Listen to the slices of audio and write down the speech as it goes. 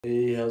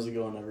Hey, how's it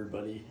going,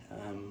 everybody?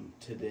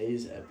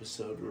 Today's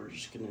episode, we're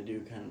just going to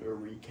do kind of a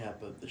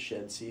recap of the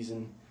shed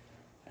season.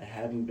 I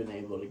haven't been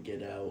able to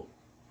get out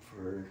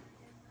for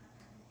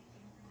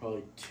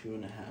probably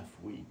 2.5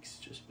 weeks,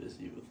 just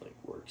busy with like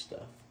work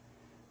stuff.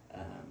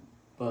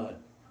 But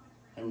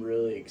I'm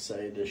really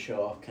excited to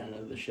show off kind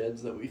of the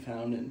sheds that we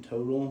found in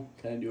total,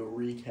 kind of do a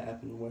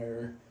recap and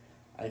where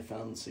I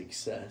found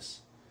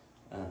success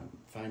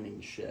finding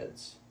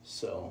sheds.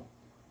 So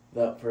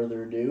without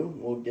further ado,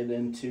 we'll get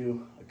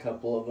into a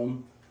couple of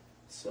them.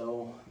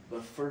 So the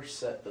first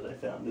set that I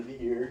found of the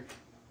year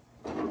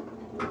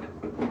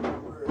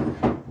were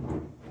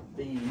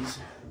these.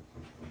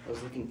 I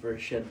was looking for a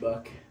shed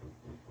buck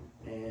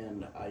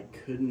and I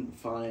couldn't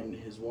find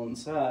his one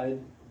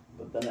side,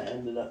 but then I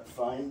ended up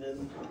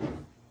finding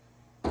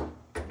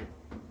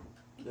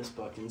this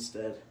buck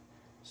instead.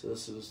 So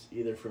this is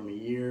either from a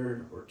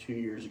year or 2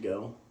 years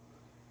ago,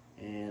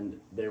 and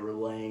they were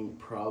laying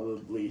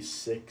probably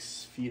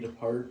 6 feet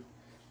apart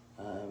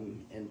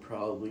and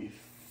probably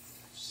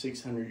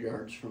 600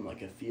 yards from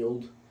like a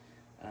field,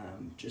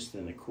 just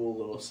in a cool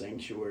little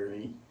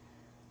sanctuary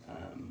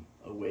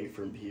away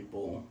from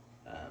people,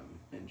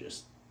 and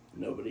just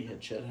nobody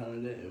had shed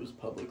hunted it. It was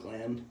public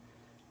land.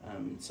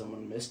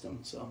 Someone missed them,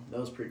 so that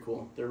was pretty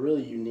cool. They're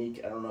really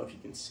unique. I don't know if you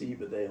can see,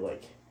 but they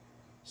like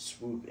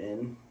swoop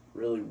in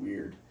really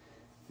weird,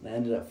 and I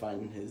ended up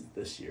finding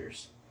this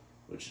year's,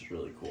 which is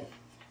really cool.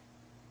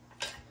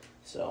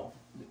 So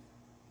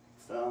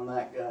found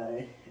that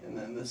guy, and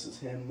then this is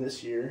him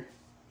this year.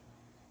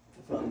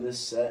 I found this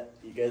set.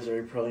 You guys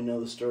already probably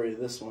know the story of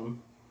this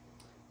one.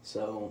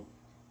 So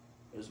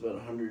it was about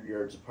 100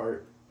 yards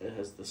apart. It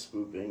has the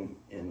swooping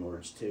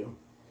inwards too,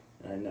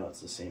 and I know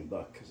it's the same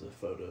buck because of the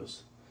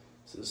photos.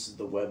 So this is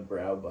the web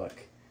brow buck.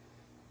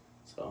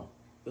 So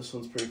this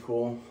one's pretty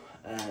cool.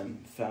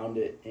 Found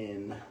it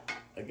in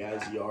a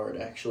guy's yard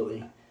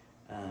actually.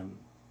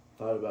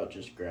 Thought about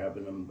just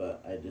grabbing him,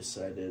 but I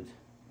decided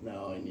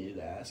no, I needed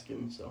to ask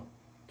him, so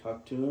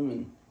talked to him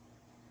and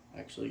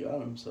actually got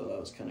him, so that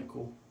was kind of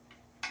cool.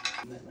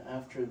 And then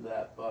after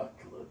that buck,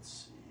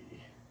 let's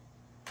see,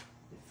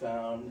 we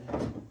found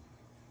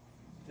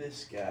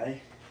this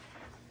guy.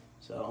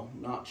 So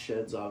not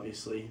sheds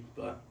obviously,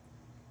 but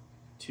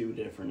 2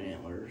 different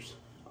antlers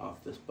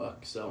off this buck.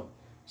 So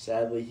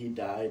sadly he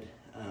died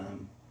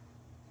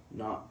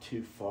not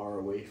too far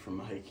away from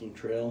a hiking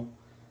trail.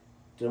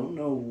 Don't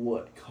know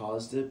what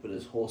caused it, but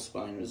his whole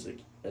spine was like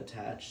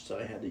attached, so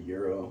I had to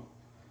Euro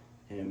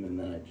him and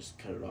then I just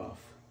cut it off.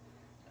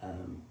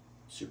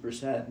 Super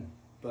sad,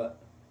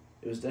 but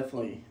it was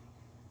definitely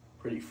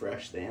pretty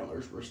fresh. The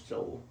antlers were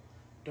still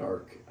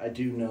dark. I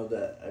do know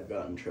that I've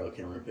gotten trail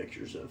camera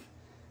pictures of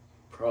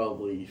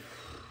probably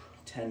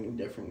 10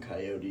 different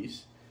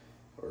coyotes,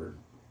 or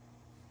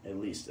at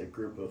least a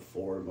group of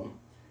 4 of them.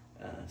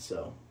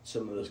 So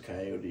some of those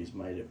coyotes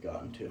might have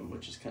gotten to him,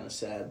 which is kind of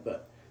sad,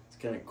 but it's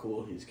kind of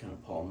cool. He's kind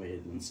of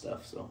palmated and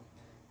stuff, so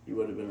he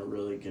would have been a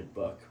really good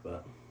buck,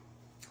 but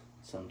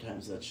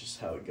sometimes that's just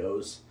how it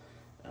goes.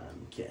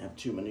 Can't have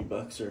too many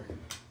bucks or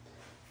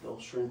they'll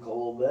shrink a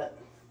little bit.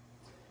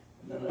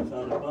 And then I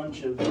found a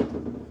bunch of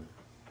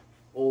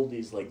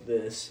oldies like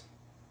this.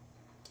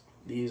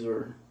 These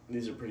are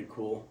pretty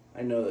cool.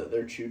 I know that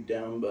they're chewed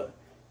down, but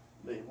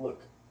they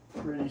look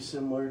pretty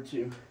similar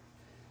to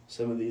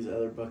some of these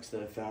other bucks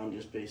that I found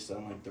just based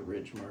on like the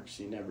ridge marks.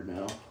 You never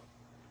know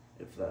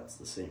if that's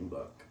the same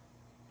buck,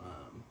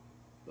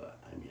 but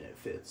I mean it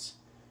fits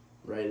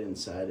right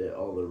inside it.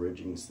 All the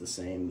ridging's the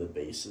same, the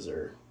bases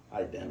are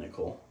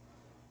identical,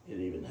 it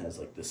even has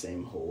like the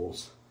same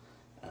holes,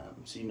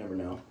 so you never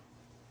know.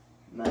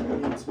 And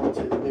that leads me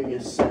to the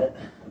biggest set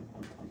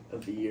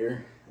of the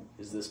year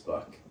is this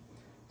buck.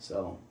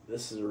 So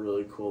this is a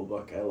really cool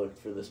buck. I looked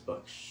for this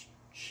buck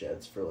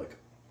sheds for like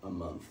a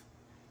month.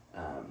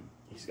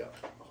 He's got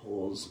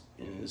holes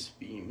in his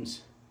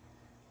beams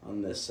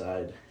on this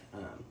side.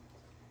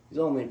 He's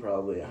only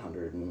probably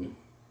 120,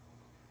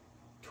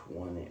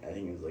 I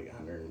think he's like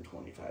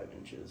 125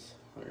 inches,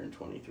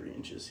 123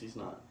 inches. He's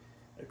not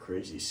a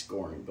crazy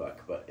scoring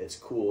buck, but it's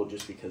cool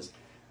just because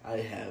I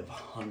have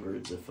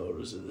hundreds of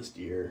photos of this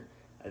deer.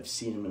 I've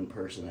seen him in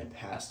person, I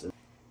passed him.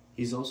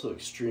 He's also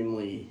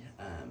extremely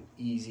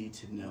easy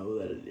to know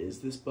that it is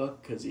this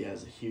buck because he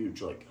has a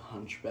huge like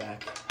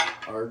hunchback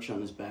arch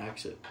on his back,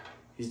 so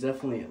he's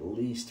definitely at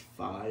least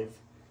 5.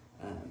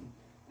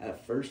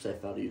 At first I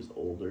thought he was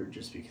older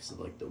just because of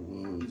like the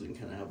wounds and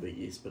kind of how big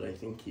he is, but I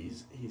think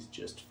he's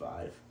just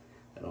 5.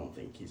 I don't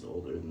think he's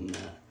older than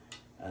that.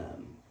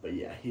 But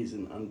yeah, he's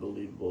an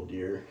unbelievable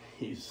deer.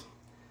 He's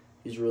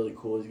really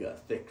cool. He's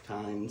got thick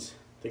tines,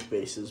 thick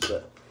bases,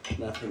 but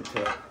nothing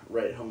to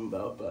write home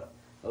about. But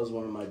that was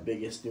one of my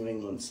biggest New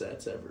England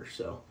sets ever,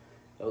 so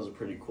that was a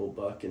pretty cool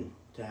buck, and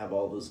to have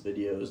all those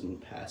videos and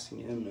passing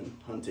him and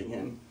hunting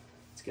him,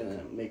 it's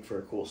gonna make for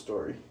a cool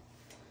story.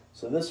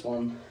 So this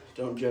one,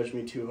 don't judge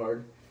me too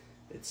hard.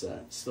 It's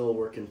still a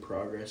work in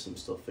progress. I'm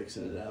still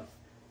fixing it up.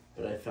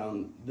 But I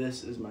found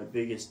this is my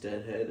biggest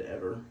deadhead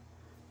ever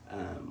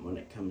when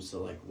it comes to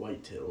like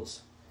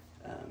whitetails.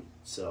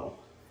 So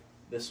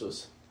this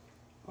was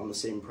on the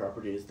same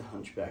property as the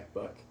hunchback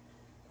buck.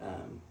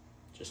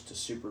 Just a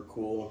super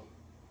cool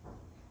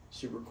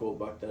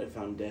buck that I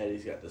found dead.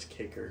 He's got this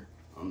kicker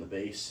on the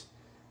base.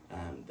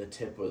 The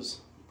tip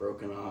was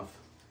broken off.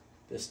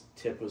 This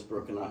tip was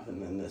broken off,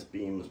 and then this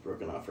beam was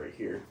broken off right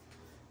here.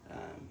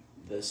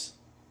 This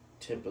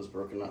tip was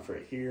broken off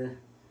right here.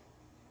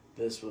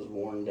 This was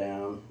worn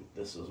down.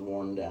 This was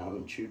worn down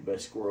and chewed by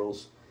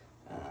squirrels.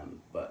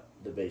 But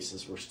the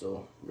bases were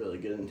still really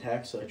good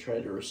intact, so I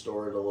tried to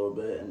restore it a little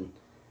bit, and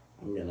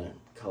I'm gonna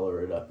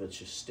color it up. It's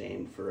just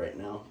stained for right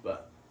now,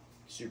 but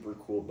super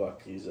cool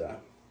buck. He's a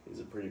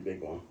pretty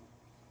big one.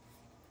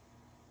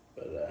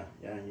 But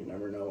yeah, you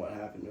never know what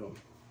happened to him.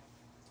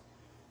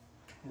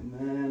 And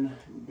then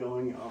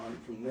going on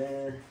from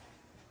there,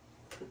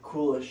 the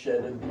coolest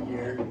shed of the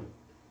year.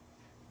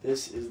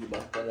 This is the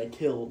buck that I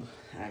killed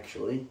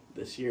actually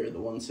this year, the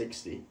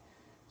 160.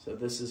 So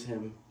this is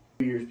him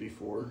 2 years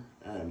before,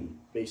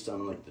 based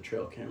on like the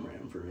trail camera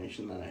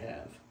information that I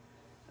have.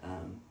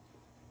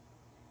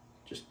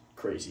 Just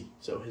crazy.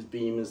 So his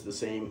beam is the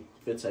same,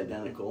 fits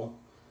identical,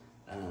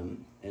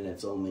 and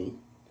it's only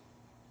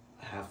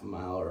a half a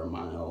mile or a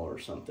mile or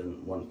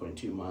something,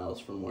 1.2 miles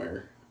from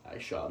where I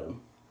shot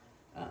him.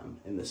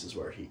 And this is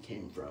where he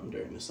came from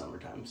during the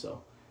summertime,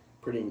 so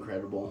pretty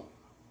incredible.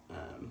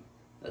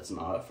 That's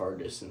not a far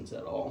distance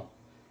at all,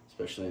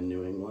 especially in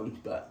New England,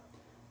 but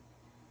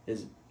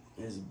his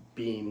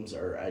beams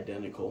are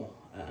identical,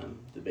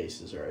 the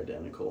bases are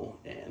identical,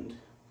 and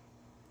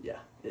yeah,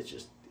 it's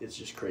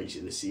just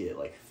crazy to see it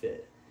like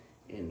fit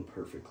in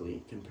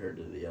perfectly compared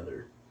to the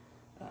other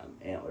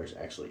antlers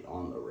actually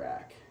on the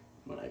rack.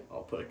 When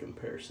I'll put a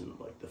comparison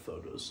of like the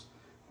photos,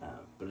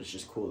 but it's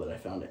just cool that I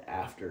found it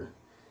after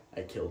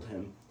I killed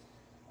him,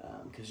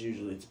 because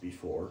usually it's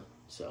before,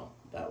 so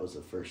that was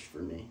a first for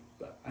me.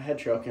 But I had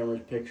trail camera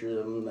pictures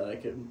of him that I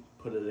could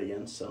put it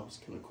against, so it's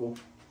kind of cool.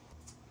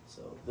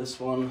 So this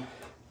one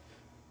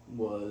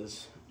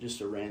was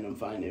just a random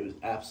find. It was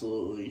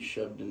absolutely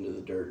shoved into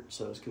the dirt,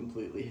 so it was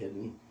completely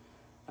hidden.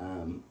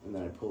 And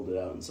then I pulled it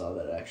out and saw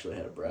that it actually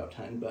had a brow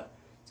tine, but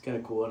it's kind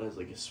of cool. It has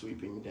like a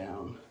sweeping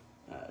down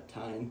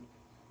tine,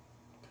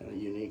 kind of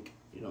unique.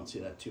 You don't see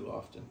that too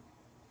often.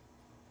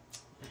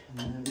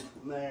 And then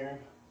from there,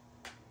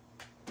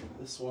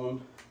 this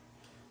one,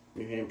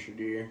 New Hampshire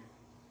deer.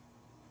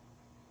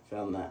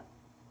 Found that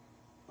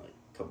like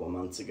a couple of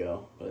months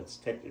ago, but it's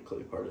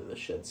technically part of the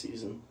shed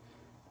season.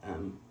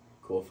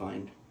 Cool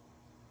find,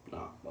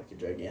 not like a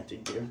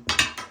gigantic deer.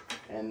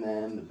 And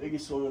then the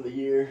biggest one of the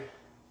year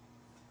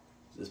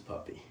is this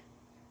puppy,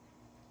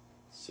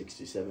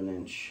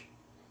 67-inch,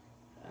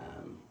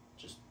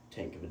 just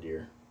tank of a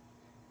deer.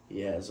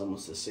 He has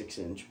almost a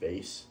 6-inch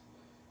base,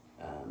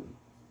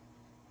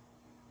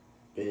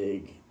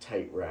 big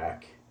tight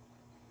rack,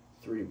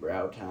 3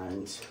 brow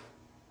tines,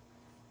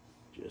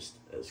 just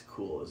as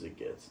cool as it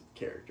gets.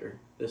 Character.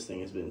 This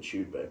thing has been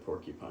chewed by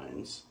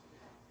porcupines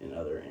and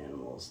other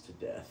animals to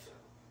death,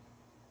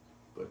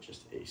 but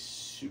just a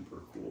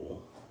super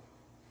cool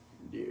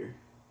deer.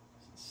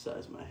 It's the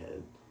size of my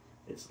head.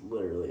 It's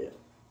literally,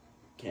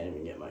 can't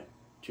even get my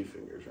 2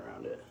 fingers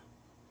around it.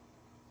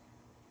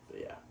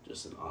 But yeah,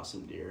 just an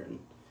awesome deer. And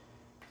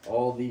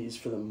all these,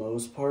 for the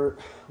most part,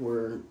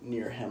 were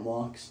near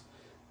hemlocks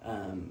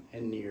and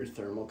near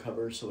thermal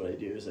cover. So what I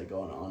do is I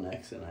go on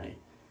Onyx and I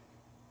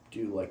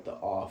do like the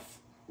off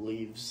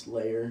leaves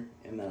layer,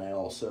 and then I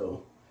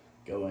also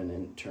go in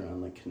and turn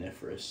on the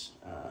coniferous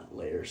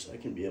layer, so I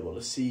can be able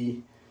to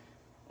see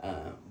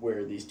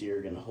where these deer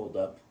are going to hold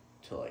up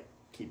to like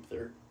keep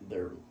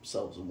their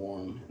selves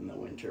warm in the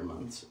winter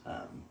months,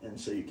 and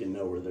so you can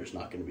know where there's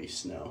not going to be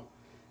snow,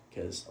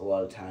 because a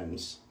lot of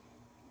times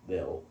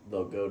they'll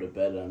go to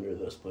bed under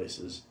those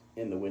places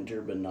in the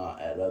winter, but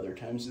not at other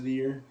times of the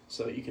year.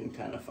 So you can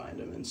kind of find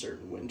them in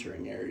certain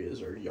wintering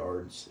areas or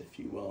yards, if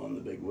you will, in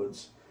the big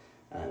woods.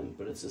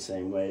 But it's the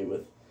same way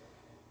with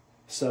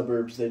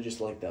suburbs. They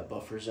just like that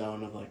buffer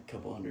zone of like a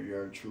couple hundred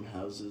yards from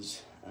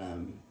houses.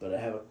 But I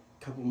have a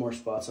couple more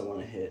spots I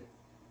want to hit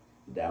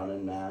down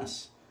in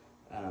Mass,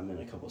 and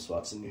a couple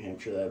spots in New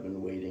Hampshire that I've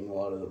been waiting. A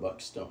lot of the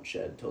bucks don't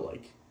shed till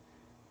like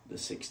the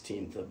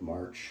 16th of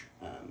March,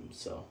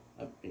 so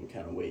I've been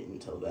kind of waiting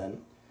until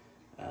then.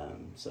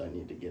 So I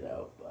need to get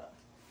out, but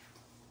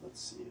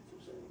let's see if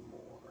there's any more.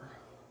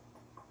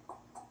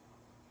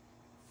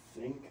 I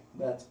think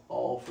that's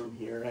all from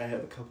here. I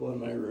have a couple in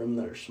my room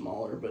that are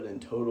smaller, but in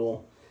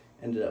total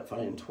ended up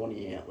finding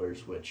 20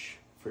 antlers, which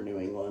for New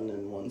England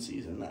in one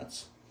season,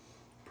 that's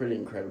pretty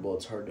incredible.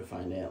 It's hard to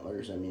find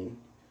antlers. I mean,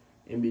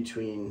 in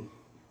between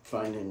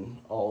finding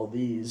all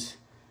these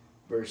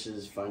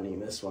versus finding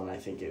this one, I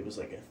think it was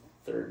like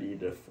a 30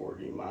 to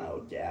 40 mile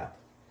gap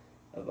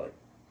of like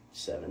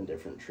 7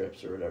 different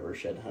trips or whatever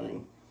shed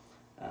hunting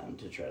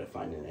to try to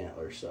find an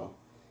antler. So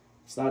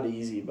it's not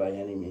easy by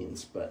any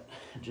means, but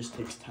it just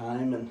takes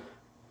time, and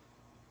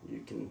you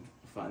can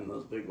find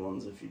those big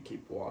ones if you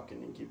keep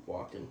walking and keep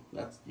walking.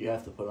 You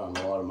have to put on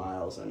a lot of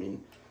miles. I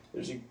mean,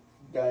 there's a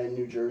guy in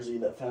New Jersey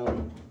that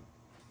found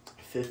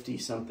 50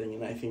 something,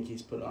 and I think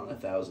he's put on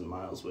 1,000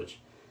 miles, which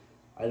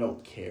I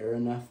don't care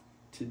enough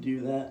to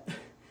do that.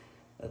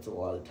 That's a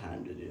lot of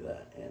time to do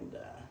that, and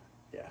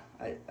yeah,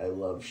 I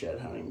love shed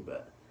hunting,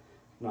 but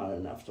not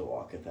enough to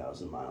walk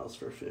 1,000 miles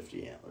for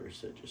 50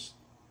 antlers.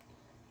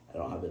 I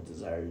don't have a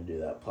desire to do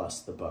that.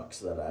 Plus the bucks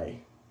that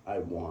I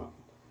want,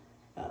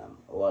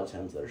 a lot of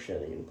times they're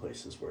shedding in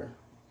places where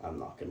I'm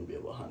not going to be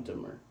able to hunt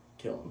them or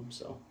kill them.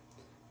 So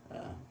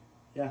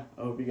yeah,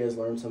 I hope you guys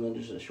learned something.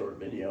 Just a short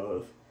video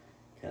of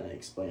kind of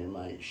explaining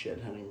my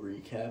shed hunting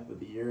recap of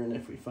the year, and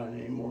if we find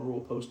any more, we'll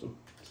post them.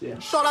 See ya.